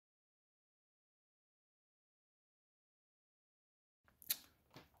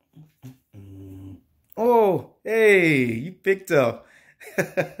Oh, hey, you picked up.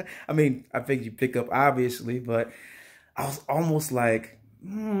 I mean, I think you pick up obviously, but I was almost like,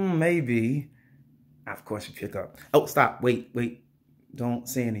 maybe. Of course you pick up. Oh, stop. Wait. Don't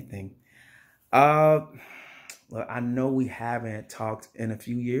say anything. Uh, well, I know we haven't talked in a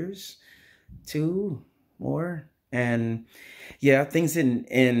few years, two more. And yeah, things didn't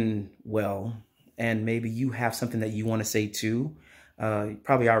end well. And maybe you have something that you want to say too. You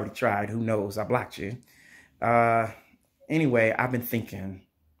probably already tried. Who knows? I blocked you. Uh, anyway, I've been thinking.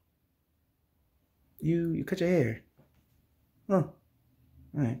 You cut your hair. Huh. All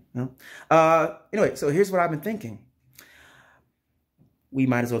right. No. Anyway, so here's what I've been thinking. We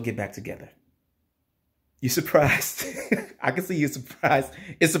might as well get back together. You surprised? I can see you surprised.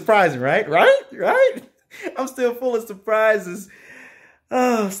 It's surprising, right? Right? I'm still full of surprises.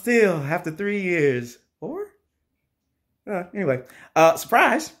 Oh, still after 3 years. 4? Anyway,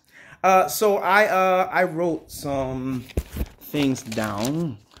 surprise. So I wrote some things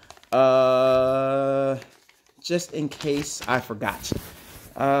down. Just in case I forgot.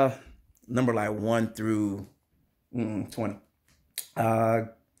 Number like 1 through 20.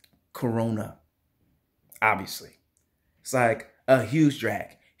 Corona. Obviously. It's like a huge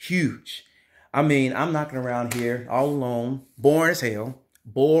drag. Huge. I mean, I'm knocking around here all alone, boring as hell,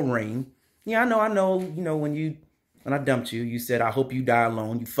 boring. Yeah, I know, you know, when I dumped you, you said, I hope you die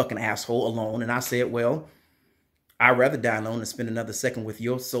alone, you fucking asshole, alone. And I said, well, I'd rather die alone than spend another second with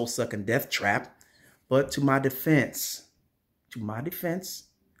your soul-sucking death trap. But to my defense,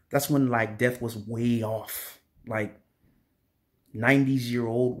 that's when like death was way off. Like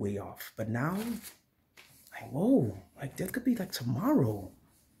 90s-year-old way off. But now, like, whoa, like death could be like tomorrow.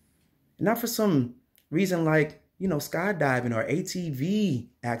 Not for some reason like, you know, skydiving or ATV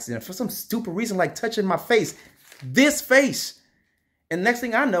accident. For some stupid reason like touching my face. This face. And next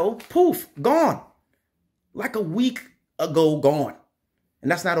thing I know, poof, gone. Like a week ago, gone. And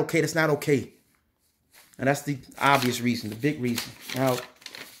that's not okay. That's not okay. And that's the obvious reason, the big reason. Now,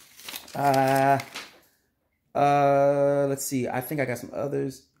 let's see. I think I got some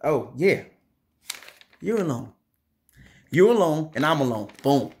others. Oh, yeah. You're alone. You're alone and I'm alone.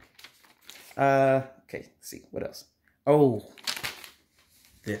 Boom. Okay, let's see. What else? Oh,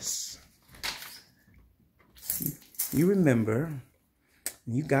 this. You remember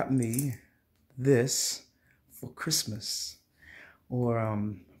you got me this for Christmas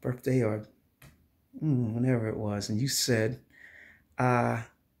or birthday or whenever it was. And you said,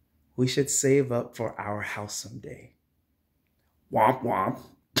 we should save up for our house someday. Womp womp.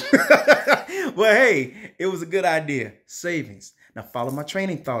 Well, hey, it was a good idea. Savings. Now follow my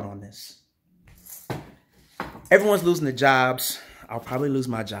training thought on this. Everyone's losing their jobs. I'll probably lose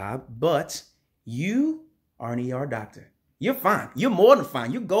my job, but you are an ER doctor. You're fine. You're more than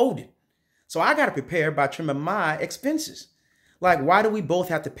fine. You're golden. So I got to prepare by trimming my expenses. Like, why do we both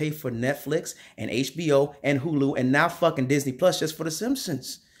have to pay for Netflix and HBO and Hulu and now fucking Disney Plus just for The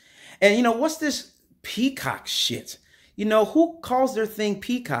Simpsons? And you know, what's this Peacock shit? You know, who calls their thing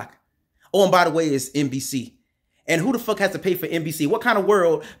Peacock? Oh, and by the way, it's NBC. And who the fuck has to pay for NBC? What kind of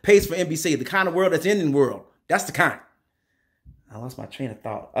world pays for NBC? The kind of world that's in the world. That's the kind. I lost my train of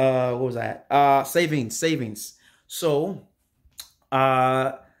thought. What was that? Savings. So,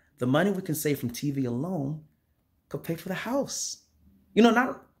 the money we can save from TV alone could pay for the house. You know,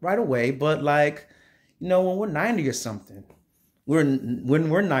 not right away, but like, you know, when we're 90 or something. When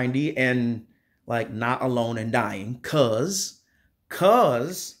we're 90 and like not alone and dying, cause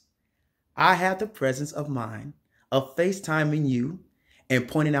I have the presence of mind of FaceTiming you and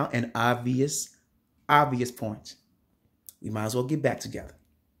pointing out an obvious point. We might as well get back together.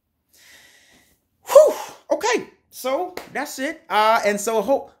 Whew. Okay, so that's it. And so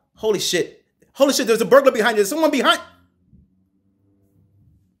holy shit, there's a burglar behind you. There's someone behind.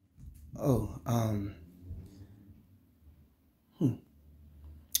 Oh,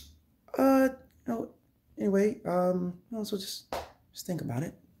 no, anyway, no, so just think about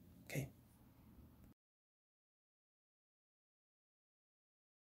it.